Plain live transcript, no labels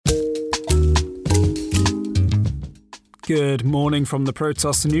Good morning from the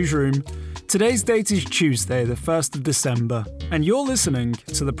Protos newsroom. Today's date is Tuesday, the 1st of December, and you're listening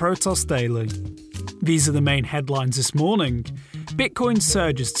to the Protos Daily. These are the main headlines this morning. Bitcoin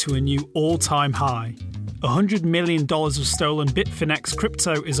surges to a new all-time high. $100 million of stolen Bitfinex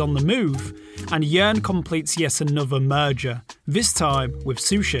crypto is on the move, and Yearn completes yet another merger, this time with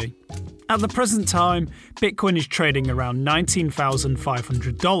Sushi. At the present time, Bitcoin is trading around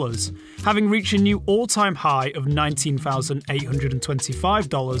 $19,500, having reached a new all-time high of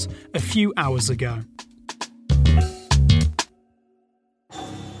 $19,825 a few hours ago.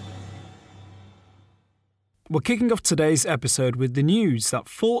 We're kicking off today's episode with the news that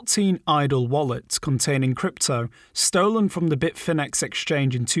 14 idle wallets containing crypto stolen from the Bitfinex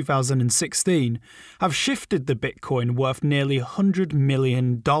exchange in 2016 have shifted the Bitcoin worth nearly $100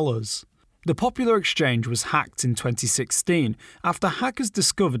 million. The popular exchange was hacked in 2016 after hackers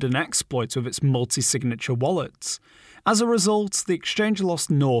discovered an exploit with its multi-signature wallets. As a result, the exchange lost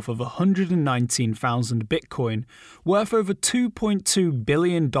north of 119,000 Bitcoin, worth over $2.2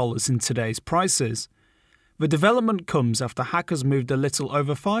 billion in today's prices. The development comes after hackers moved a little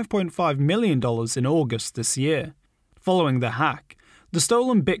over $5.5 million in August this year. Following the hack, the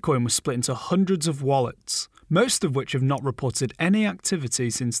stolen Bitcoin was split into hundreds of wallets, most of which have not reported any activity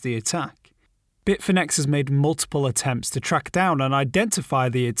since the attack. Bitfinex has made multiple attempts to track down and identify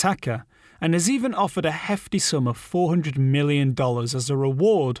the attacker, and has even offered a hefty sum of $400 million as a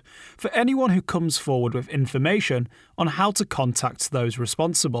reward for anyone who comes forward with information on how to contact those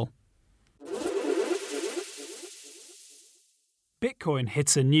responsible. Bitcoin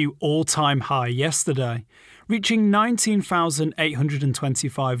hit a new all-time high yesterday, reaching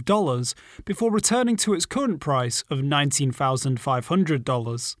 $19,825 before returning to its current price of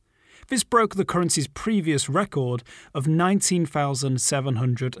 $19,500. This broke the currency's previous record of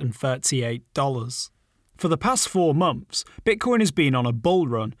 $19,738. For the past 4 months, Bitcoin has been on a bull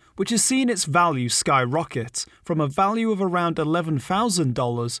run, which has seen its value skyrocket from a value of around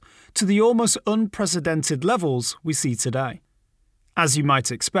 $11,000 to the almost unprecedented levels we see today. As you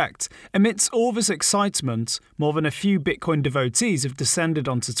might expect, amidst all this excitement, more than a few Bitcoin devotees have descended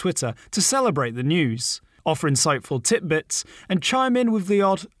onto Twitter to celebrate the news, offer insightful tidbits, and chime in with the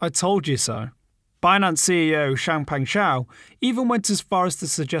odd "I told you so." Binance CEO Changpeng Zhao even went as far as to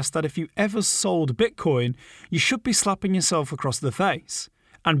suggest that if you ever sold Bitcoin, you should be slapping yourself across the face.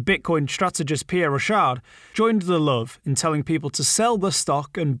 And Bitcoin strategist Pierre Rochard joined the love in telling people to sell the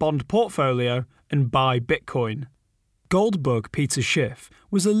stock and bond portfolio and buy Bitcoin. Goldbug Peter Schiff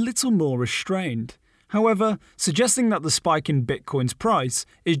was a little more restrained, however, suggesting that the spike in Bitcoin's price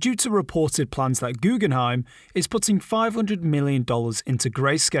is due to reported plans that Guggenheim is putting $500 million into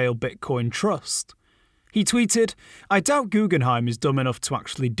Grayscale Bitcoin Trust. He tweeted, "I doubt Guggenheim is dumb enough to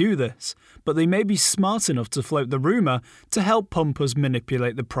actually do this, but they may be smart enough to float the rumour to help pumpers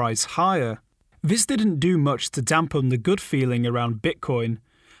manipulate the price higher." This didn't do much to dampen the good feeling around Bitcoin.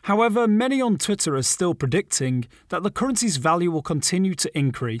 However, many on Twitter are still predicting that the currency's value will continue to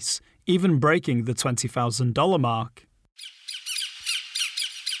increase, even breaking the $20,000 mark.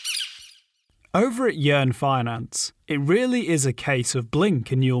 Over at Yearn Finance, it really is a case of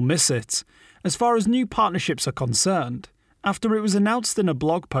blink and you'll miss it, as far as new partnerships are concerned, after it was announced in a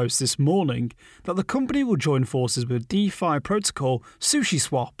blog post this morning that the company will join forces with DeFi protocol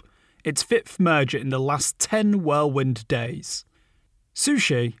SushiSwap, its 5th merger in the last 10 whirlwind days.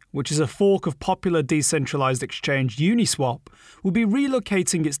 Sushi, which is a fork of popular decentralized exchange Uniswap, will be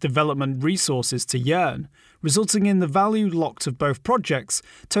relocating its development resources to Yearn, resulting in the value locked of both projects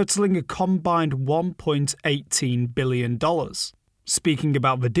totaling a combined $1.18 billion. Speaking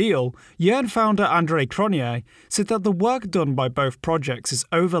about the deal, Yearn founder André Cronier said that the work done by both projects is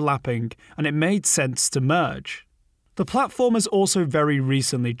overlapping and it made sense to merge. The platform has also very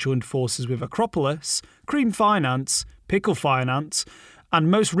recently joined forces with Acropolis, Cream Finance, Pickle Finance,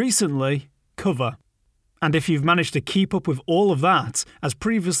 and most recently, Cover. And if you've managed to keep up with all of that, as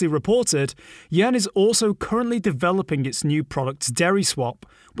previously reported, Yearn is also currently developing its new product DeriSwap,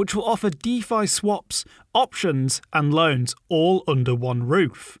 which will offer DeFi swaps, options, and loans all under one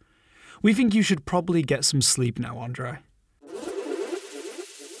roof. We think you should probably get some sleep now, Andre.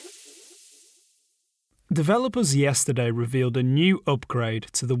 Developers yesterday revealed a new upgrade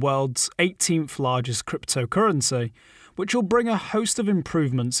to the world's 18th largest cryptocurrency, which will bring a host of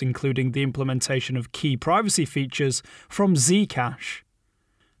improvements including the implementation of key privacy features from Zcash.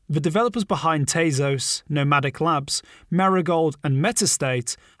 The developers behind Tezos, Nomadic Labs, Marigold and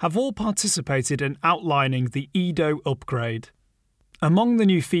Metastate have all participated in outlining the Edo upgrade. Among the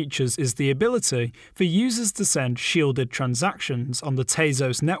new features is the ability for users to send shielded transactions on the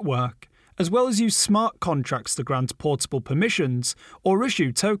Tezos network, as well as use smart contracts to grant portable permissions or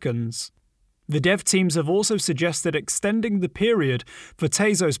issue tokens. The dev teams have also suggested extending the period for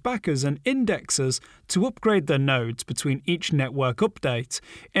Tezos backers and indexers to upgrade their nodes between each network update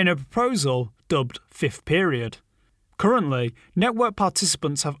in a proposal dubbed Fifth Period. Currently, network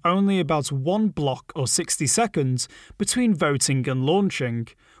participants have only about one block or 60 seconds between voting and launching,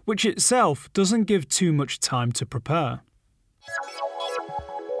 which itself doesn't give too much time to prepare.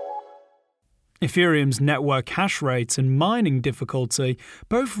 Ethereum's network hash rate and mining difficulty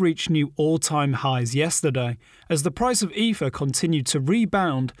both reached new all-time highs yesterday as the price of Ether continued to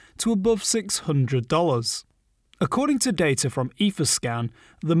rebound to above $600. According to data from Etherscan,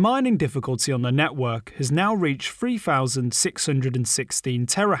 the mining difficulty on the network has now reached 3,616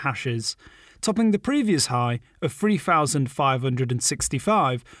 terahashes, topping the previous high of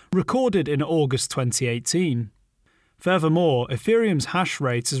 3,565 recorded in August 2018. Furthermore, Ethereum's hash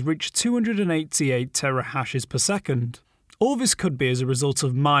rate has reached 288 terahashes per second. All this could be as a result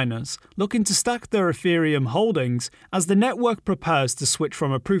of miners looking to stack their Ethereum holdings as the network prepares to switch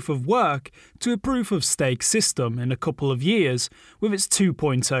from a proof of work to a proof of stake system in a couple of years with its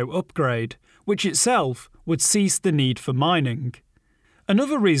 2.0 upgrade, which itself would cease the need for mining.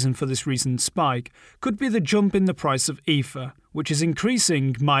 Another reason for this recent spike could be the jump in the price of Ether, which is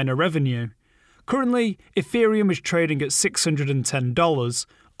increasing miner revenue. Currently, Ethereum is trading at $610,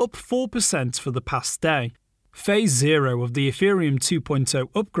 up 4% for the past day. Phase 0 of the Ethereum 2.0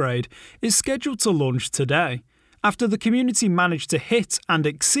 upgrade is scheduled to launch today, after the community managed to hit and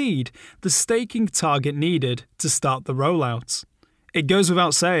exceed the staking target needed to start the rollout. It goes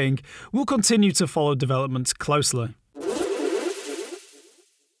without saying, we'll continue to follow developments closely.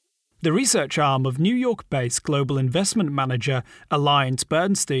 The research arm of New York-based global investment manager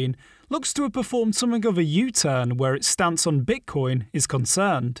AllianceBernstein looks to have performed something of a U-turn where its stance on Bitcoin is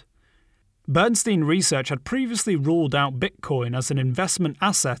concerned. Bernstein Research had previously ruled out Bitcoin as an investment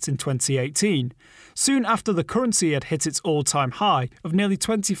asset in 2018, soon after the currency had hit its all-time high of nearly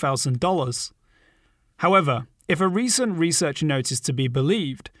 $20,000. However, if a recent research note is to be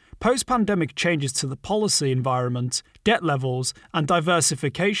believed, post-pandemic changes to the policy environment, debt levels, and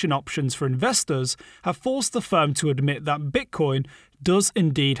diversification options for investors have forced the firm to admit that Bitcoin does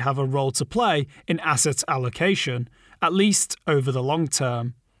indeed have a role to play in asset allocation, at least over the long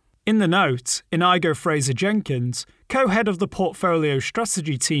term. In the note, Inigo Fraser-Jenkins, co-head of the portfolio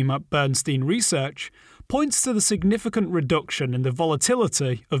strategy team at Bernstein Research, points to the significant reduction in the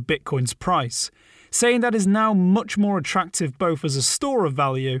volatility of Bitcoin's price, saying that it is now much more attractive both as a store of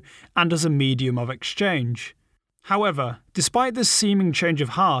value and as a medium of exchange. However, despite this seeming change of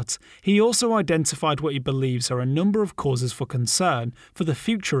heart, he also identified what he believes are a number of causes for concern for the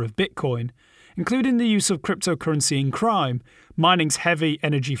future of Bitcoin, including the use of cryptocurrency in crime, mining's heavy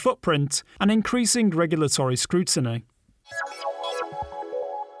energy footprint, and increasing regulatory scrutiny.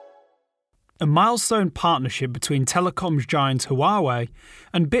 A milestone partnership between telecoms giant Huawei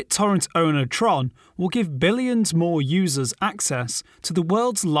and BitTorrent owner Tron will give billions more users access to the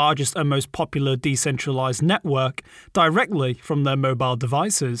world's largest and most popular decentralized network directly from their mobile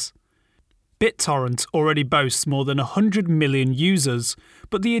devices. BitTorrent already boasts more than 100 million users,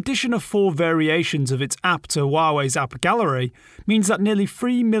 but the addition of 4 variations of its app to Huawei's app gallery means that nearly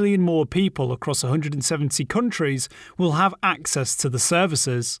 3 million more people across 170 countries will have access to the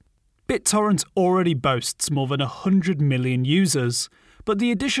services. BitTorrent already boasts more than 100 million users, but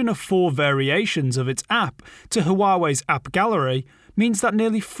the addition of 4 variations of its app to Huawei's app gallery means that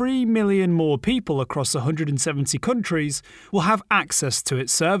nearly 3 million more people across 170 countries will have access to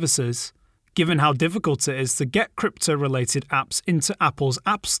its services. Given how difficult it is to get crypto-related apps into Apple's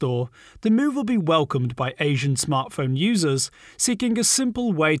App Store, the move will be welcomed by Asian smartphone users seeking a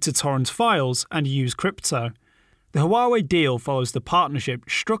simple way to torrent files and use crypto. The Huawei deal follows the partnership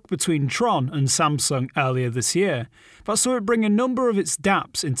struck between Tron and Samsung earlier this year that saw it bring a number of its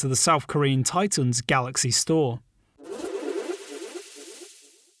dApps into the South Korean titan's Galaxy Store.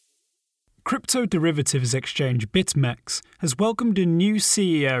 Crypto derivatives exchange BitMEX has welcomed a new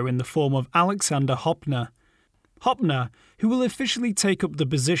CEO in the form of Alexander Hopner. Hopner, who will officially take up the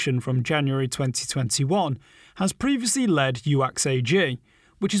position from January 2021, has previously led UX AG,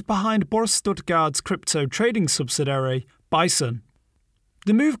 which is behind Boris Stuttgart's crypto trading subsidiary, Bison.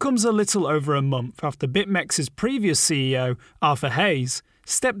 The move comes a little over a month after BitMEX's previous CEO, Arthur Hayes,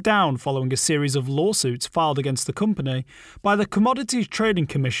 stepped down following a series of lawsuits filed against the company by the Commodities Trading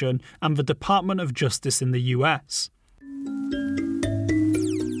Commission and the Department of Justice in the US.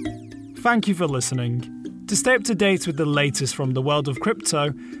 Thank you for listening. To stay up to date with the latest from the world of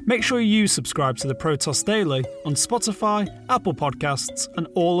crypto, make sure you subscribe to the Protoss Daily on Spotify, Apple Podcasts, and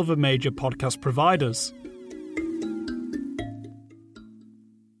all of the major podcast providers.